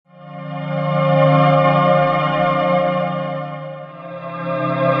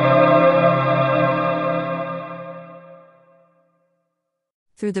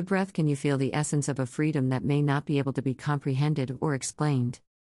Through the breath, can you feel the essence of a freedom that may not be able to be comprehended or explained?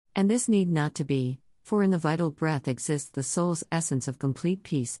 And this need not to be, for in the vital breath exists the soul's essence of complete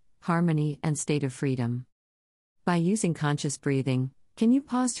peace, harmony, and state of freedom. By using conscious breathing, can you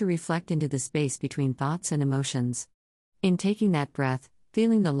pause to reflect into the space between thoughts and emotions? In taking that breath,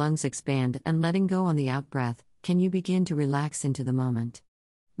 feeling the lungs expand and letting go on the out-breath, can you begin to relax into the moment?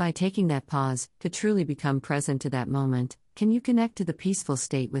 By taking that pause, to truly become present to that moment, can you connect to the peaceful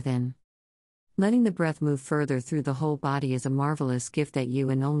state within? Letting the breath move further through the whole body is a marvelous gift that you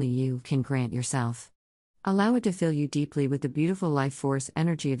and only you can grant yourself. Allow it to fill you deeply with the beautiful life force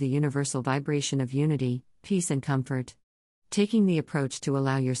energy of the universal vibration of unity, peace, and comfort. Taking the approach to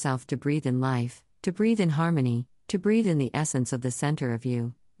allow yourself to breathe in life, to breathe in harmony, to breathe in the essence of the center of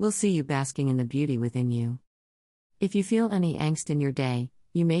you, will see you basking in the beauty within you. If you feel any angst in your day,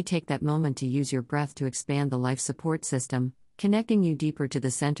 you may take that moment to use your breath to expand the life support system, connecting you deeper to the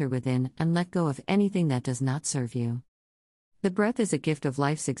center within and let go of anything that does not serve you. The breath is a gift of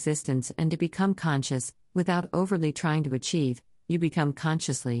life's existence, and to become conscious, without overly trying to achieve, you become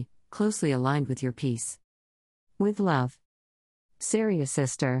consciously, closely aligned with your peace. With love, Saria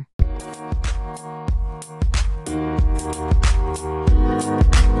Sister.